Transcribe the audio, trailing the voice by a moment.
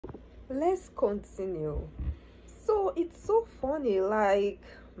Let's continue. So it's so funny, like,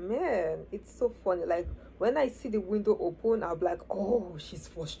 man, it's so funny. Like, when I see the window open, I'll be like, oh, she's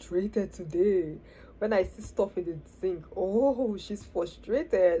frustrated today. When I see stuff in the sink, oh, she's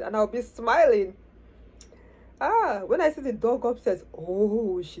frustrated, and I'll be smiling. When I see the dog upstairs,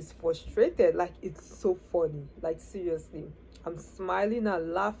 oh, she's frustrated. Like, it's so funny. Like, seriously, I'm smiling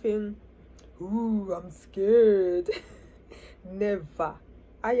and laughing. Ooh, I'm scared. Never.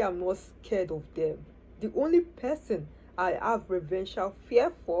 I am not scared of them. The only person I have reverential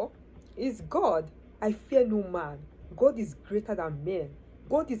fear for is God. I fear no man. God is greater than men.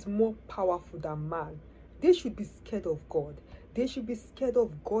 God is more powerful than man. They should be scared of God. They should be scared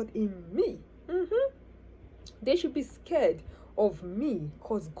of God in me. They should be scared of me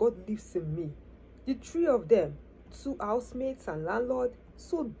because God lives in me. The three of them, two housemates and landlord,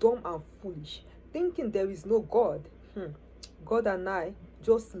 so dumb and foolish, thinking there is no God. God and I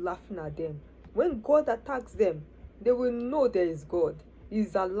just laughing at them. When God attacks them, they will know there is God. He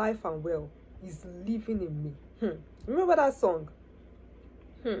is alive and well. He's living in me. Remember that song?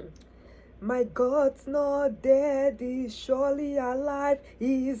 My God's not dead, he's surely alive.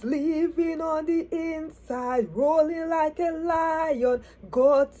 He's living on the inside, rolling like a lion.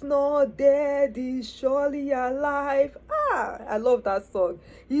 God's not dead, he's surely alive. I love that song.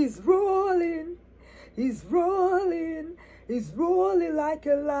 He's rolling, he's rolling, he's rolling like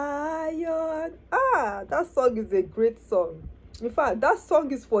a lion. That song is a great song. In fact, that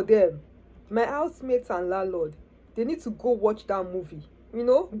song is for them. My housemates and landlord, they need to go watch that movie. You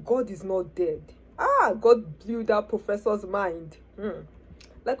know, God is not dead. God blew that professor's mind.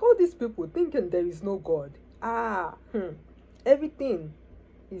 Like all these people thinking there is no God. Everything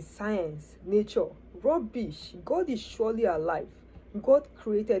is science, nature, rubbish. God is surely alive. God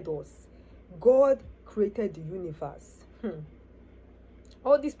created us. God created the universe.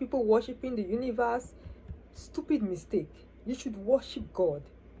 All these people worshiping the universe, stupid mistake. You should worship God.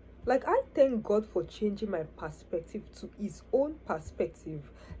 Like, I thank God for changing my perspective to his own perspective.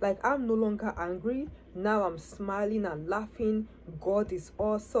 Like, I'm no longer angry. Now I'm smiling and laughing. God is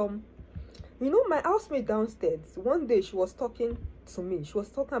awesome. You know, my housemate downstairs, one day she was talking to me. She was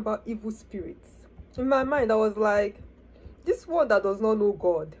talking about evil spirits. In my mind, I was like, this one that does not know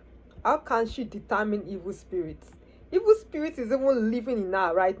God, how can she determine evil spirits? Evil spirit is even living in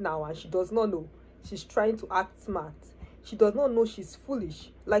her right now and she does not know. She's trying to act smart. She does not know she's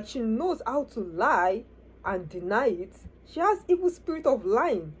foolish. Like, she knows how to lie and deny it. She has evil spirit of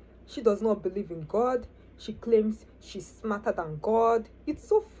lying. She does not believe in God. She claims she's smarter than God. It's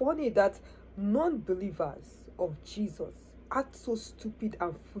so funny that non-believers of Jesus act so stupid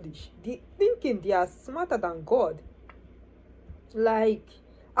and foolish. They thinking they are smarter than God. Like,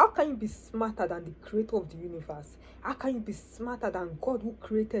 how can you be smarter than the creator of the universe? How can you be smarter than God who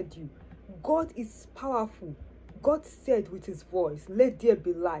created you? God is powerful. God said with his voice, let there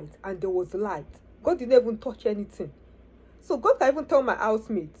be light, and there was light. God didn't even touch anything. So God can even tell my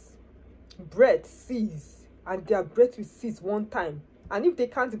housemates, breath cease, and their breath will cease one time. And if they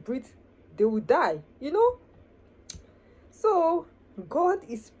can't breathe, they will die, you know? So God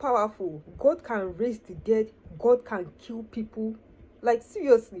is powerful. God can raise the dead. God can kill people. Like,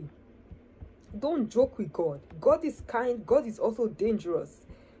 seriously, don't joke with God. God is kind. God is also dangerous.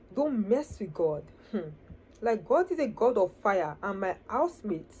 Don't mess with God. Like, God is a God of fire, and my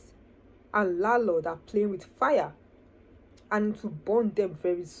housemates and landlord are playing with fire, and it will burn them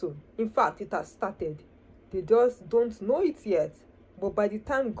very soon. In fact, it has started. They just don't know it yet, but by the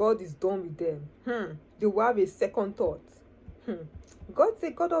time God is done with them, they will have a second thought. God is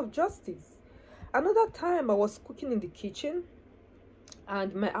a God of justice. Another time I was cooking in the kitchen,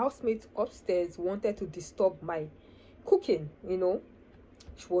 and my housemate upstairs wanted to disturb my cooking. You know,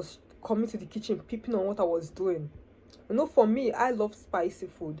 she was coming to the kitchen, peeping on what I was doing. You know, for me, I love spicy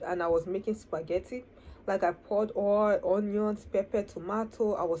food, and I was making spaghetti. Like, I poured oil, onions, pepper,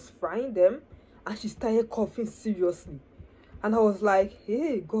 tomato. I was frying them, and she started coughing seriously. And I was like,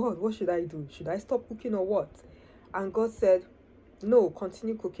 hey, God, what should I do? Should I stop cooking or what? And God said, no,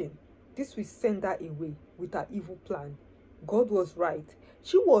 continue cooking. This will send her away with her evil plan. God was right.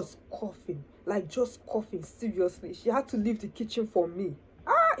 She was coughing, like just coughing seriously. She had to leave the kitchen for me.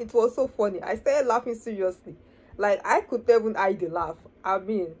 It was so funny. I started laughing seriously. Like, I could even hide the laugh. I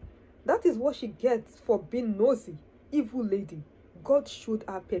mean, that is what she gets for being nosy. Evil lady. God showed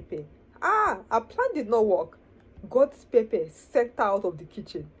her pepper. Her plan did not work. God's pepper sent her out of the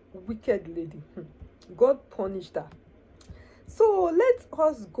kitchen. Wicked lady. God punished her. So let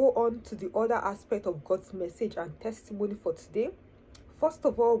us go on to the other aspect of God's message and testimony for today. First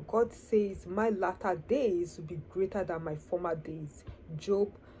of all, God says, my latter days will be greater than my former days.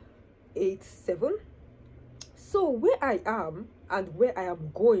 Job 8:7. So where I am and where I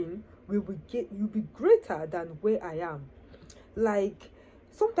am going will be greater than where I am. Like,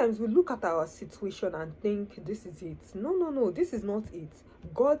 sometimes we look at our situation and think this is it. No, no, no, this is not it.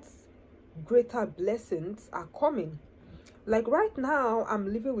 God's greater blessings are coming. Like right now,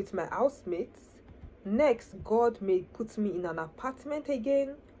 I'm living with my housemates. Next, God may put me in an apartment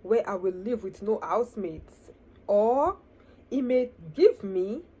again where I will live with no housemates. Or He may give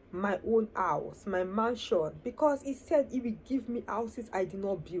me my own house, my mansion, because He said He will give me houses I did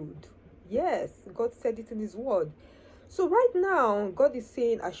not build. Yes, God said it in His word. So right now, God is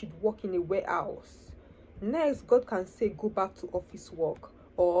saying I should work in a warehouse. Next, God can say go back to office work.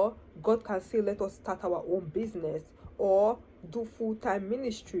 Or God can say let us start our own business. Or do full-time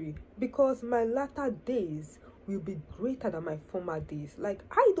ministry, because my latter days will be greater than my former days. Like,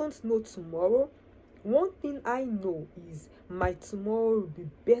 I don't know tomorrow. One thing I know is my tomorrow will be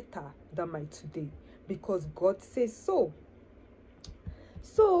better than my today, because God says so.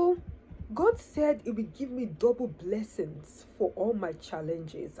 So God said He will give me double blessings for all my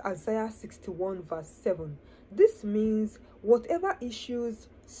challenges. Isaiah 61 verse 7. This means whatever issues,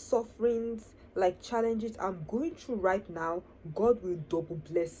 sufferings, like challenges I'm going through right now, God will double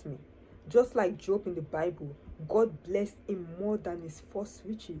bless me. Just like Job in the Bible, God blessed him more than his first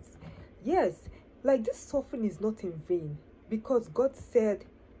riches. Yes, like this suffering is not in vain, because God said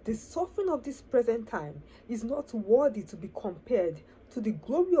the suffering of this present time is not worthy to be compared to the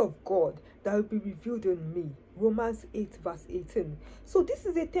glory of God that will be revealed in me. Romans 8 verse 18. So this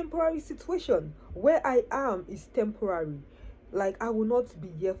is a temporary situation. Where I am is temporary. Like, I will not be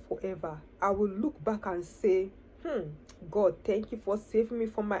here forever. I will look back and say, God, thank you for saving me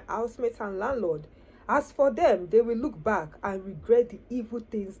from my housemates and landlord. As for them, they will look back and regret the evil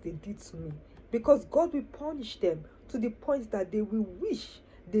things they did to me, because God will punish them to the point that they will wish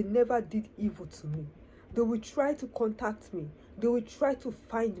they never did evil to me. They will try to contact me. They will try to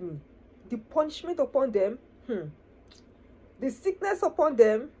find me. The punishment upon them, the sickness upon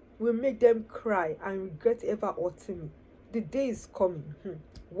them will make them cry and regret ever hurting me. The day is coming.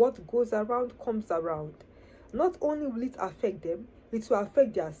 What goes around comes around. Not only will it affect them, it will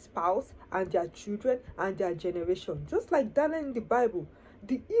affect their spouse and their children and their generation. Just like Daniel in the Bible,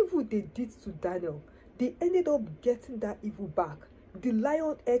 the evil they did to Daniel, they ended up getting that evil back. The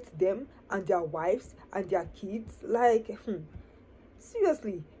lion ate them and their wives and their kids. Like,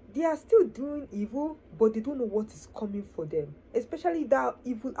 seriously, they are still doing evil, but they don't know what is coming for them. Especially that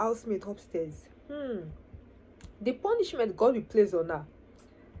evil housemate upstairs. The punishment God will place on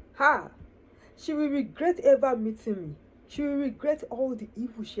her, she will regret ever meeting me. She will regret all the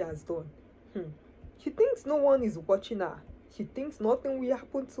evil she has done. She thinks no one is watching her. She thinks nothing will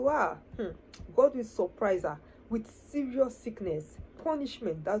happen to her. God will surprise her with serious sickness,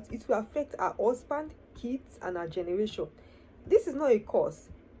 punishment that it will affect her husband, kids, and her generation. This is not a curse.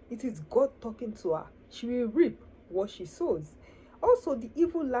 It is God talking to her. She will reap what she sows. Also, the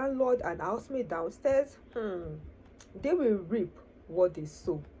evil landlord and housemaid downstairs, they will reap what they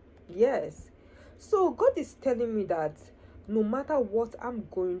sow. Yes. So God is telling me that no matter what I'm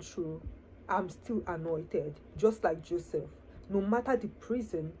going through, I'm still anointed. Just like Joseph. No matter the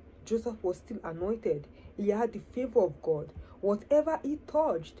prison, Joseph was still anointed. He had the favor of God. Whatever he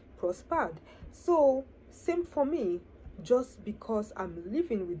touched prospered. So, same for me. Just because I'm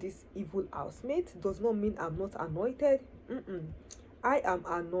living with this evil housemate does not mean I'm not anointed. I am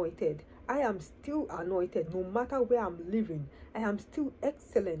anointed. I am still anointed. No matter where I'm living, I am still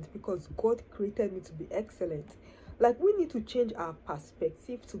excellent, because God created me to be excellent. Like, we need to change our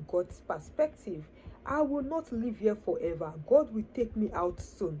perspective to God's perspective. I will not live here forever. God will take me out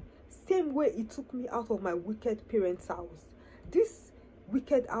soon. Same way He took me out of my wicked parents' house. This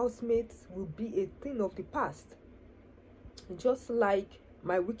wicked housemates will be a thing of the past. Just like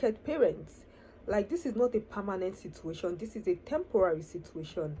my wicked parents. Like, this is not a permanent situation. This is a temporary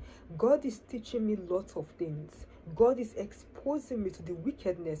situation. God is teaching me lots of things. God is exposing me to the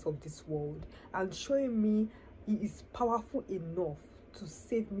wickedness of this world and showing me He is powerful enough to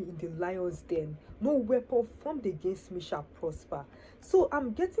save me in the lion's den. No weapon formed against me shall prosper. So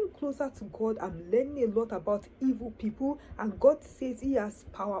I'm getting closer to God. I'm learning a lot about evil people, and God says He has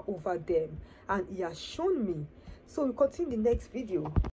power over them, and He has shown me. So we continue in the next video.